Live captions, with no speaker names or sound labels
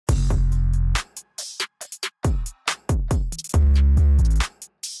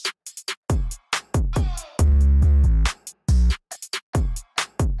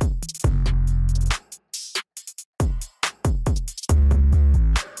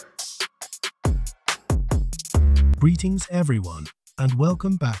Greetings everyone, and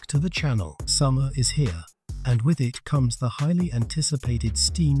welcome back to the channel. Summer is here, and with it comes the highly anticipated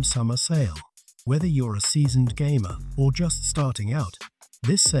Steam Summer Sale. Whether you're a seasoned gamer or just starting out,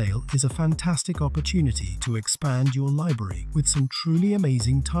 this sale is a fantastic opportunity to expand your library with some truly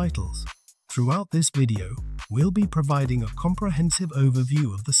amazing titles. Throughout this video, we'll be providing a comprehensive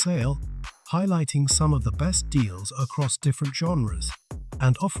overview of the sale, highlighting some of the best deals across different genres,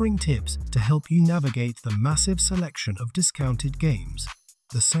 and offering tips to help you navigate the massive selection of discounted games.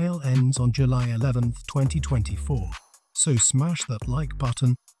 The sale ends on July 11th, 2024, so smash that like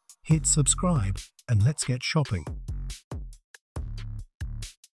button, hit subscribe, and let's get shopping.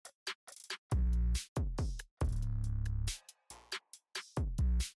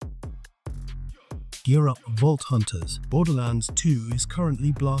 Gear up, Vault Hunters. Borderlands 2 is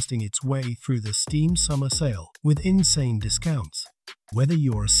currently blasting its way through the Steam Summer Sale with insane discounts. Whether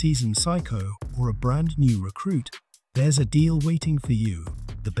you're a seasoned psycho or a brand new recruit, there's a deal waiting for you.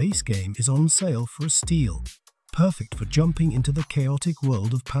 The base game is on sale for a steal, perfect for jumping into the chaotic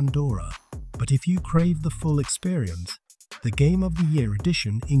world of Pandora. But if you crave the full experience, the Game of the Year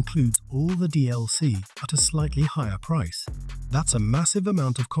edition includes all the DLC at a slightly higher price. That's a massive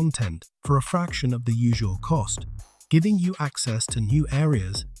amount of content for a fraction of the usual cost, giving you access to new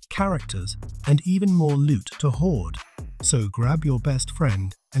areas, characters, and even more loot to hoard. So grab your best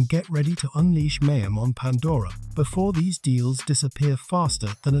friend and get ready to unleash mayhem on Pandora before these deals disappear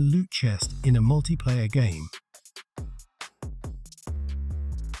faster than a loot chest in a multiplayer game.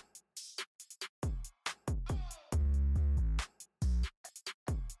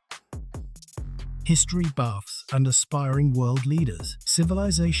 History buffs and aspiring world leaders.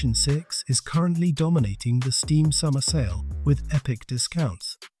 Civilization 6 is currently dominating the Steam Summer Sale with epic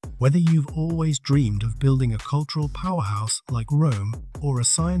discounts. Whether you've always dreamed of building a cultural powerhouse like Rome or a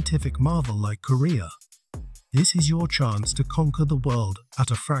scientific marvel like Korea, this is your chance to conquer the world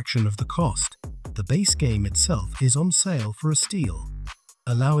at a fraction of the cost. The base game itself is on sale for a steal,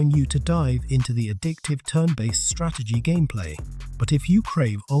 allowing you to dive into the addictive turn-based strategy gameplay. But if you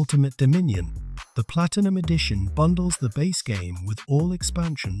crave Ultimate Dominion, the Platinum Edition bundles the base game with all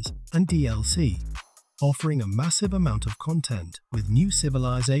expansions and DLC, offering a massive amount of content with new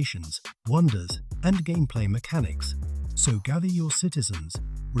civilizations, wonders, and gameplay mechanics. So gather your citizens,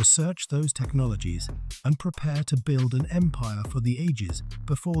 research those technologies, and prepare to build an empire for the ages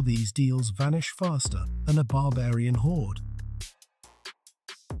before these deals vanish faster than a barbarian horde.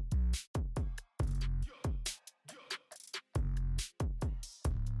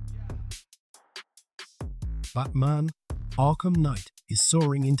 Batman: Arkham Knight is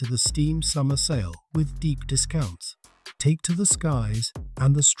soaring into the Steam Summer Sale with deep discounts. Take to the skies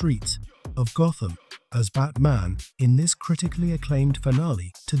and the streets of Gotham as Batman in this critically acclaimed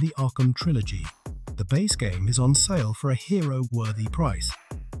finale to the Arkham trilogy. The base game is on sale for a hero-worthy price,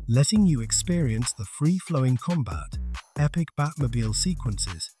 letting you experience the free-flowing combat, epic Batmobile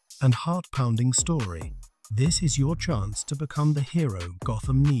sequences, and heart-pounding story. This is your chance to become the hero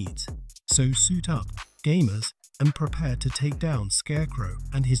Gotham needs. So suit up, gamers, and prepare to take down Scarecrow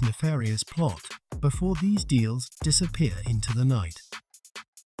and his nefarious plot before these deals disappear into the night.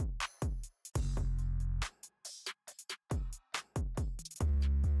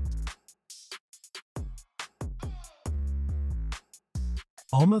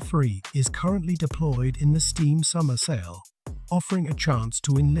 Arma III is currently deployed in the Steam Summer Sale, offering a chance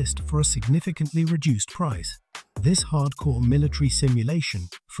to enlist for a significantly reduced price. This hardcore military simulation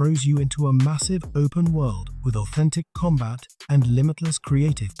throws you into a massive open world with authentic combat and limitless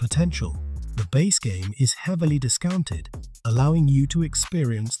creative potential. The base game is heavily discounted, allowing you to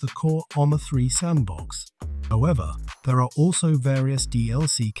experience the core Arma III sandbox. However, there are also various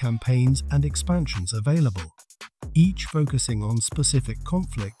DLC campaigns and expansions available, each focusing on specific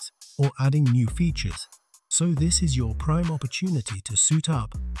conflicts or adding new features. So this is your prime opportunity to suit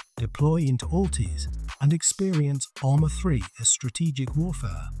up, deploy into Altis, and experience Arma III as strategic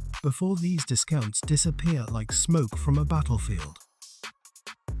warfare before these discounts disappear like smoke from a battlefield.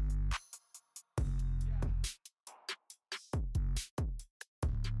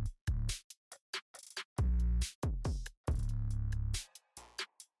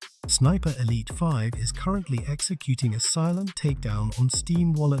 Sniper Elite 5 is currently executing a silent takedown on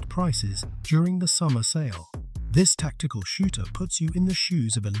Steam Wallet prices during the summer sale. This tactical shooter puts you in the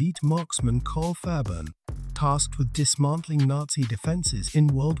shoes of elite marksman Carl Fairburn, tasked with dismantling Nazi defenses in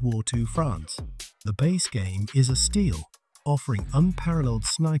World War II France. The base game is a steal, offering unparalleled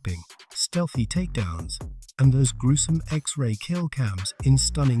sniping, stealthy takedowns, and those gruesome X-ray kill cams in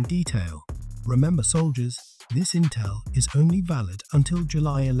stunning detail. Remember soldiers, this intel is only valid until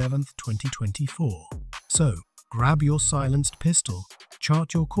July 11th, 2024. So, Grab your silenced pistol,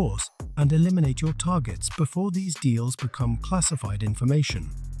 chart your course, and eliminate your targets before these deals become classified information.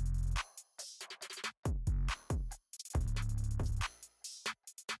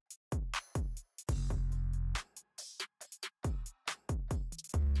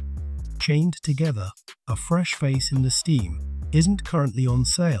 Chained Together, a fresh face in the Steam, isn't currently on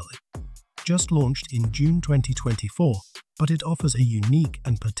sale. Just launched in June 2024, but it offers a unique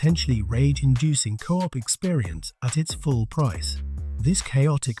and potentially rage-inducing co-op experience at its full price. This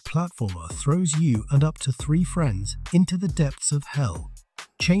chaotic platformer throws you and up to 3 friends into the depths of hell.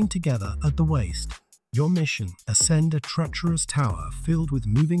 Chained together at the waist. Your mission: ascend a treacherous tower filled with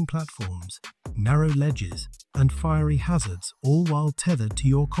moving platforms, narrow ledges, and fiery hazards, all while tethered to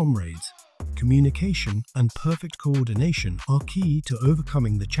your comrades. Communication and perfect coordination are key to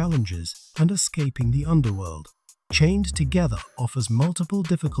overcoming the challenges and escaping the underworld. Chained Together offers multiple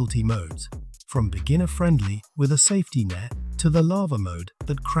difficulty modes, from beginner-friendly with a safety net to the lava mode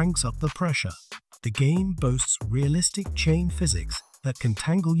that cranks up the pressure. The game boasts realistic chain physics that can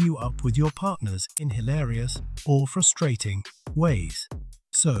tangle you up with your partners in hilarious or frustrating ways.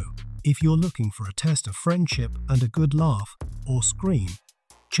 So, if you're looking for a test of friendship and a good laugh or scream,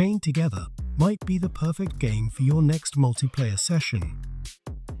 Chained Together might be the perfect game for your next multiplayer session.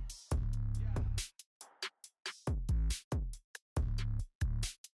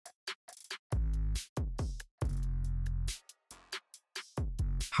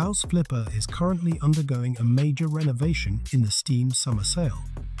 House Flipper is currently undergoing a major renovation in the Steam Summer Sale.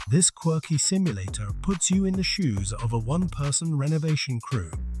 This quirky simulator puts you in the shoes of a one-person renovation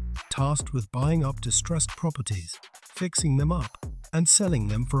crew, tasked with buying up distressed properties, fixing them up, and selling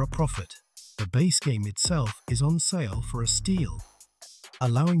them for a profit. The base game itself is on sale for a steal,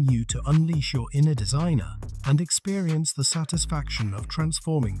 allowing you to unleash your inner designer and experience the satisfaction of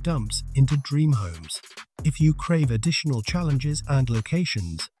transforming dumps into dream homes. If you crave additional challenges and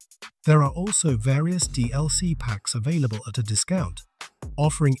locations, there are also various DLC packs available at a discount,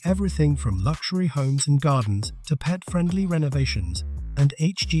 offering everything from luxury homes and gardens to pet-friendly renovations and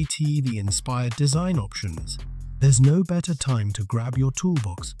HGTV-inspired design options. There's no better time to grab your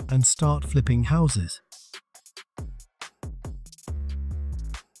toolbox and start flipping houses.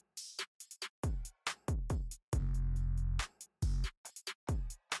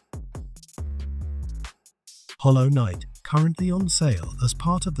 Hollow Knight, currently on sale as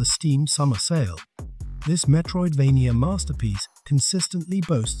part of the Steam Summer Sale. This Metroidvania masterpiece consistently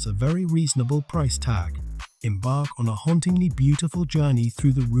boasts a very reasonable price tag. Embark on a hauntingly beautiful journey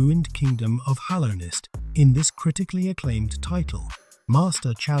through the ruined kingdom of Hallownest in this critically acclaimed title.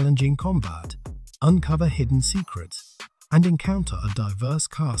 Master challenging combat, uncover hidden secrets, and encounter a diverse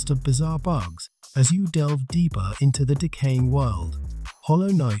cast of bizarre bugs as you delve deeper into the decaying world. Hollow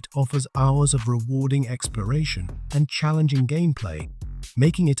Knight offers hours of rewarding exploration and challenging gameplay,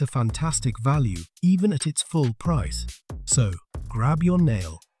 making it a fantastic value even at its full price. So, grab your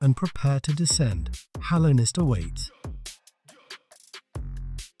nail and prepare to descend. Hallownest awaits.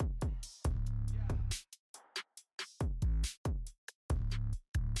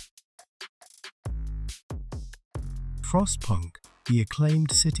 Frostpunk, the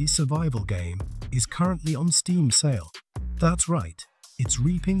acclaimed city survival game, is currently on Steam sale. That's right, it's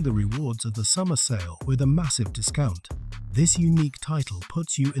reaping the rewards of the summer sale with a massive discount. This unique title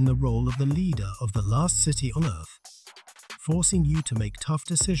puts you in the role of the leader of the last city on Earth, forcing you to make tough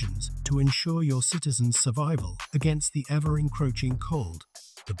decisions to ensure your citizens' survival against the ever-encroaching cold.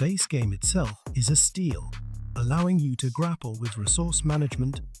 The base game itself is a steal, allowing you to grapple with resource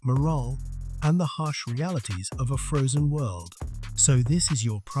management, morale, and the harsh realities of a frozen world. So this is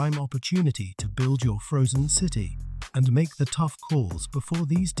your prime opportunity to build your frozen city and make the tough calls before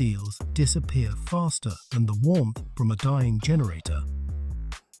these deals disappear faster than the warmth from a dying generator.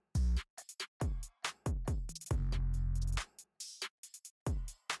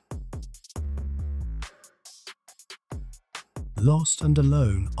 Lost and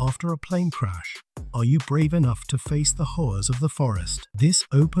alone after a plane crash. Are you brave enough to face the horrors of the forest? This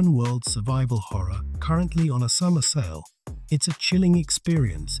open-world survival horror, currently on a summer sale. It's a chilling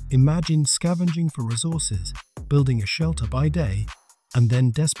experience. Imagine scavenging for resources, building a shelter by day, and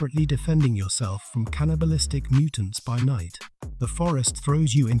then desperately defending yourself from cannibalistic mutants by night. The forest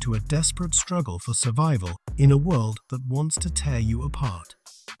throws you into a desperate struggle for survival in a world that wants to tear you apart.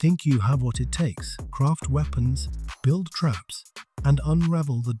 Think you have what it takes? Craft weapons, build traps, and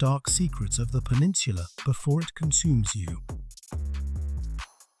unravel the dark secrets of the peninsula before it consumes you.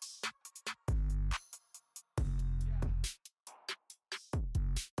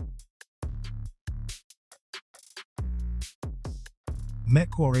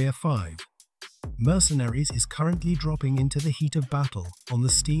 MechWarrior 5. Mercenaries is currently dropping into the heat of battle on the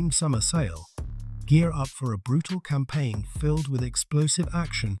Steam Summer Sale. Gear up for a brutal campaign filled with explosive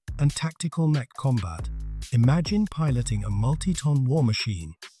action and tactical mech combat. Imagine piloting a multi-ton war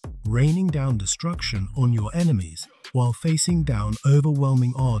machine, raining down destruction on your enemies while facing down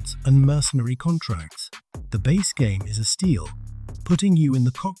overwhelming odds and mercenary contracts. The base game is a steal, putting you in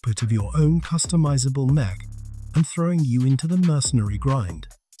the cockpit of your own customizable mech and throwing you into the mercenary grind.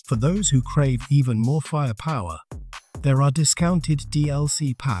 For those who crave even more firepower, there are discounted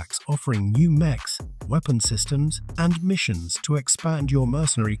DLC packs offering new mechs, weapon systems, and missions to expand your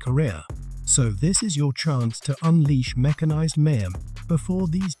mercenary career. So this is your chance to unleash mechanized mayhem before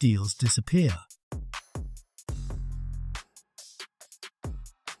these deals disappear.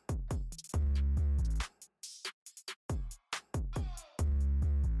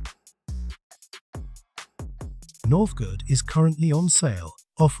 Northgard is currently on sale,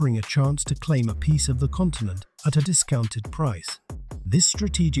 offering a chance to claim a piece of the continent at a discounted price. This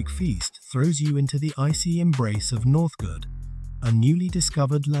strategic feast throws you into the icy embrace of Northgard, a newly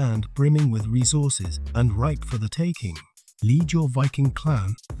discovered land brimming with resources and ripe for the taking. Lead your Viking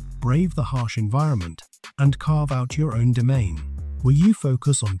clan, brave the harsh environment, and carve out your own domain. Will you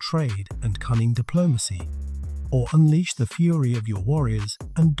focus on trade and cunning diplomacy, or unleash the fury of your warriors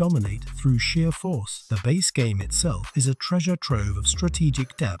and dominate through sheer force? The base game itself is a treasure trove of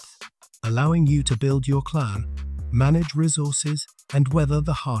strategic depth, allowing you to build your clan, manage resources, and weather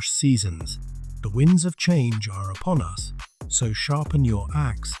the harsh seasons. The winds of change are upon us, so sharpen your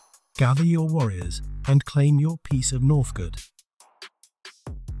axe, gather your warriors, and claim your piece of Northgard.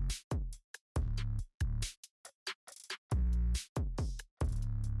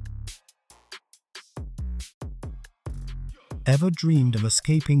 Ever dreamed of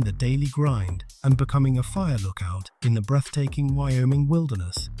escaping the daily grind and becoming a fire lookout in the breathtaking Wyoming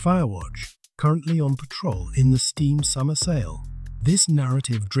wilderness? FireWatch, currently on patrol in the Steam Summer Sale. This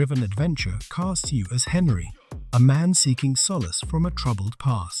narrative-driven adventure casts you as Henry, a man seeking solace from a troubled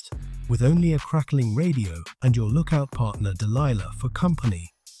past. With only a crackling radio and your lookout partner Delilah for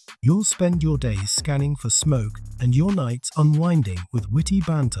company, you'll spend your days scanning for smoke and your nights unwinding with witty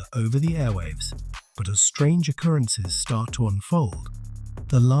banter over the airwaves. But as strange occurrences start to unfold,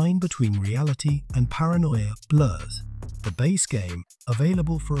 the line between reality and paranoia blurs. The base game,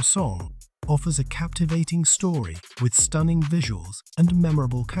 available for a song, offers a captivating story with stunning visuals and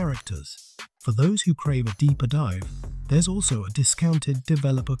memorable characters. For those who crave a deeper dive, there's also a discounted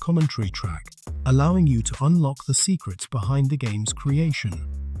developer commentary track, allowing you to unlock the secrets behind the game's creation.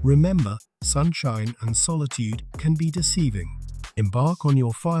 Remember, sunshine and solitude can be deceiving. Embark on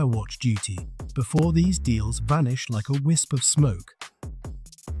your FireWatch duty before these deals vanish like a wisp of smoke.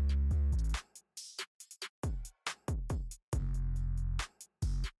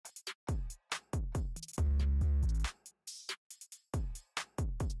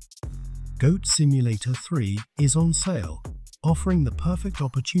 Goat Simulator 3 is on sale, offering the perfect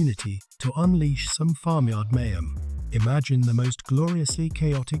opportunity to unleash some farmyard mayhem. Imagine the most gloriously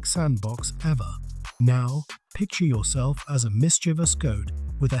chaotic sandbox ever. Now, picture yourself as a mischievous goat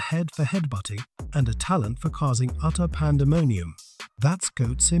with a head for headbutting and a talent for causing utter pandemonium. That's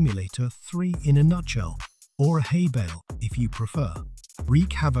Goat Simulator 3 in a nutshell, or a hay bale if you prefer.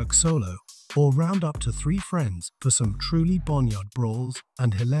 Wreak havoc solo, or round up to 3 friends for some truly boneyard brawls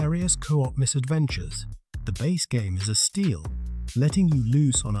and hilarious co-op misadventures. The base game is a steal, letting you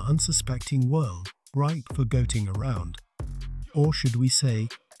loose on an unsuspecting world ripe for goating around. Or should we say,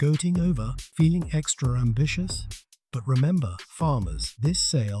 goating over, feeling extra ambitious? But remember, farmers, this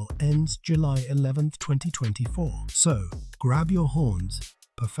sale ends July 11th, 2024. So, grab your horns,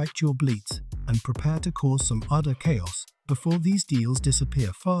 perfect your bleats, and prepare to cause some utter chaos before these deals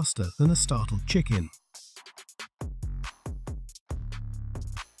disappear faster than a startled chicken.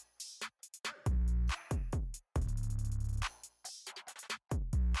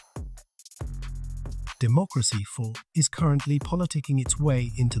 Democracy 4 is currently politicking its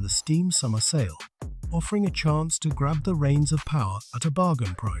way into the Steam Summer Sale, offering a chance to grab the reins of power at a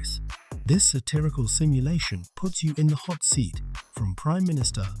bargain price. This satirical simulation puts you in the hot seat, from Prime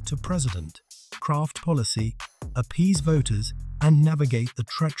Minister to President. Craft policy, appease voters, and navigate the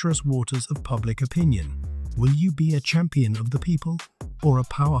treacherous waters of public opinion. Will you be a champion of the people, or a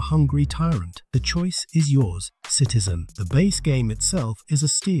power-hungry tyrant? The choice is yours, citizen. The base game itself is a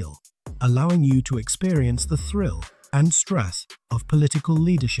steal, allowing you to experience the thrill and stress of political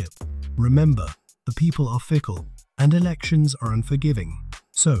leadership. Remember, the people are fickle, and elections are unforgiving.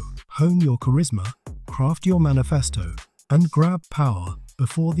 So, hone your charisma, craft your manifesto, and grab power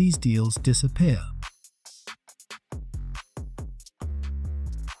before these deals disappear.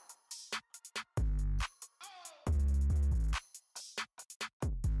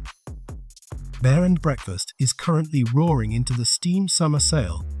 Bear and Breakfast is currently roaring into the Steam Summer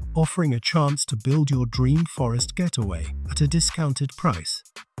Sale, offering a chance to build your dream forest getaway at a discounted price.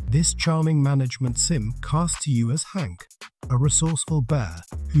 This charming management sim casts you as Hank, a resourceful bear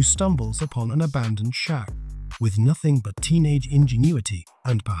who stumbles upon an abandoned shack. With nothing but teenage ingenuity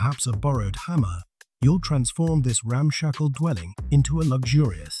and perhaps a borrowed hammer, you'll transform this ramshackle dwelling into a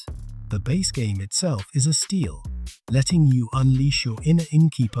luxurious. The base game itself is a steal, letting you unleash your inner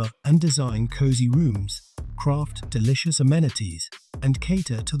innkeeper and design cozy rooms, craft delicious amenities, and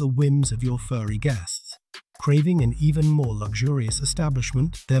cater to the whims of your furry guests. Craving an even more luxurious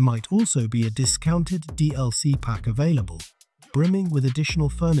establishment, there might also be a discounted DLC pack available, brimming with additional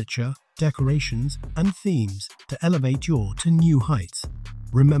furniture, decorations, and themes to elevate to new heights.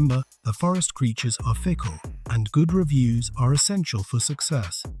 Remember, the forest creatures are fickle, and good reviews are essential for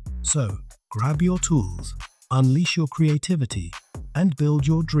success. So, grab your tools, unleash your creativity, and build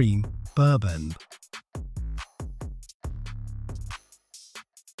your dream Burbend.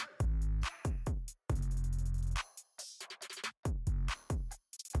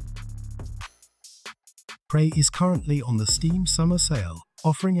 Prey is currently on the Steam Summer Sale,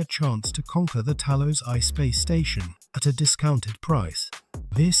 offering a chance to conquer the Talos Eye space station at a discounted price.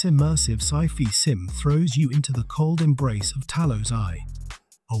 This immersive sci-fi sim throws you into the cold embrace of Talos Eye,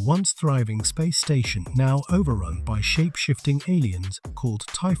 a once thriving space station now overrun by shape-shifting aliens called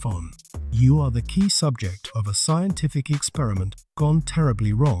Typhon. You are the key subject of a scientific experiment gone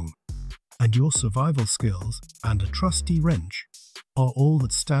terribly wrong, and your survival skills and a trusty wrench are all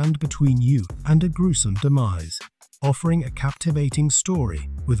that stand between you and a gruesome demise. Offering a captivating story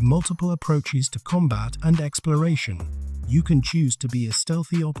with multiple approaches to combat and exploration, you can choose to be a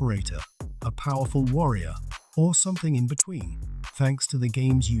stealthy operator, a powerful warrior, or something in between. Thanks to the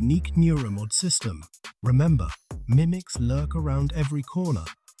game's unique neuromod system, remember, mimics lurk around every corner,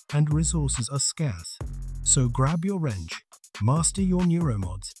 and resources are scarce. So grab your wrench, master your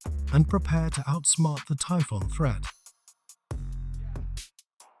neuromods, and prepare to outsmart the Typhon threat.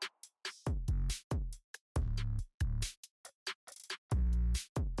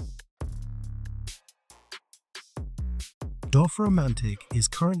 Dorfromantik is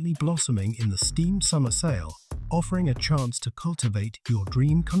currently blossoming in the Steam Summer Sale, offering a chance to cultivate your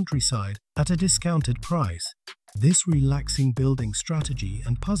dream countryside at a discounted price. This relaxing building strategy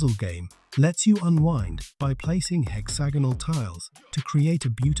and puzzle game lets you unwind by placing hexagonal tiles to create a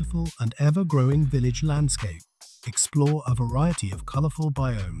beautiful and ever-growing village landscape. Explore a variety of colorful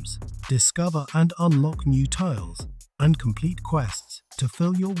biomes, discover and unlock new tiles, and complete quests to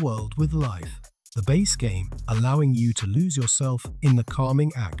fill your world with life. The base game allowing you to lose yourself in the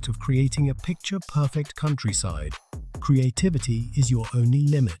calming act of creating a picture-perfect countryside. Creativity is your only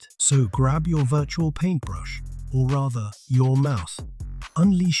limit, so grab your virtual paintbrush, or rather, your mouse.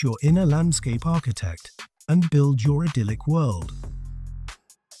 Unleash your inner landscape architect and build your idyllic world.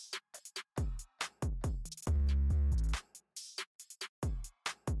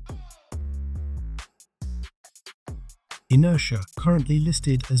 Inertia, currently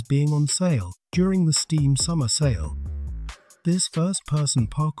listed as being on sale during the Steam Summer Sale. This first-person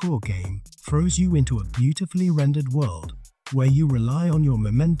parkour game throws you into a beautifully rendered world where you rely on your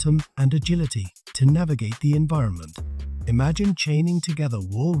momentum and agility to navigate the environment. Imagine chaining together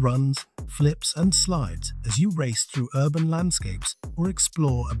wall runs, flips, and slides as you race through urban landscapes or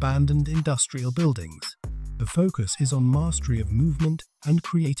explore abandoned industrial buildings. The focus is on mastery of movement and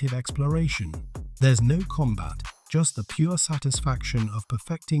creative exploration. There's no combat, just the pure satisfaction of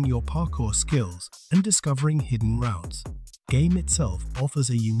perfecting your parkour skills and discovering hidden routes. Game itself offers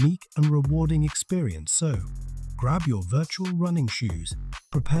a unique and rewarding experience, so grab your virtual running shoes,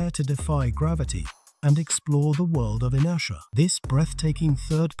 prepare to defy gravity, and explore the world of Inertia. This breathtaking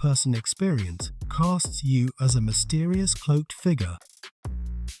third-person experience casts you as a mysterious cloaked figure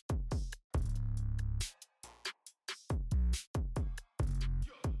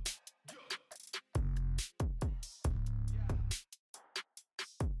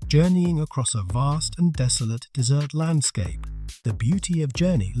journeying across a vast and desolate desert landscape. The beauty of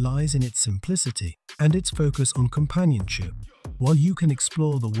Journey lies in its simplicity and its focus on companionship. While you can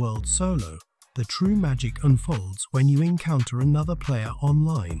explore the world solo, the true magic unfolds when you encounter another player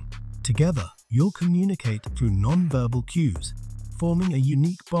online. Together, you'll communicate through non-verbal cues, forming a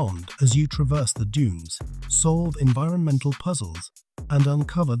unique bond as you traverse the dunes, solve environmental puzzles, and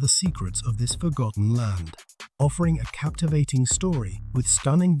uncover the secrets of this forgotten land. Offering a captivating story with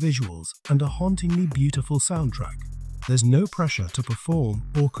stunning visuals and a hauntingly beautiful soundtrack. There's no pressure to perform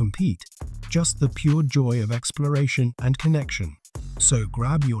or compete, just the pure joy of exploration and connection. So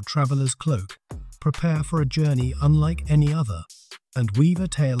grab your traveler's cloak, prepare for a journey unlike any other, and weave a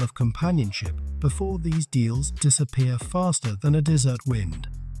tale of companionship before these deals disappear faster than a desert wind.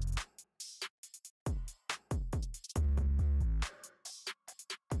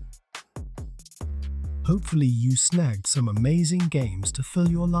 Hopefully you snagged some amazing games to fill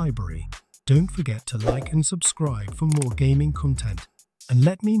your library. Don't forget to like and subscribe for more gaming content, and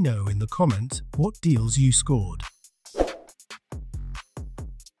let me know in the comments what deals you scored.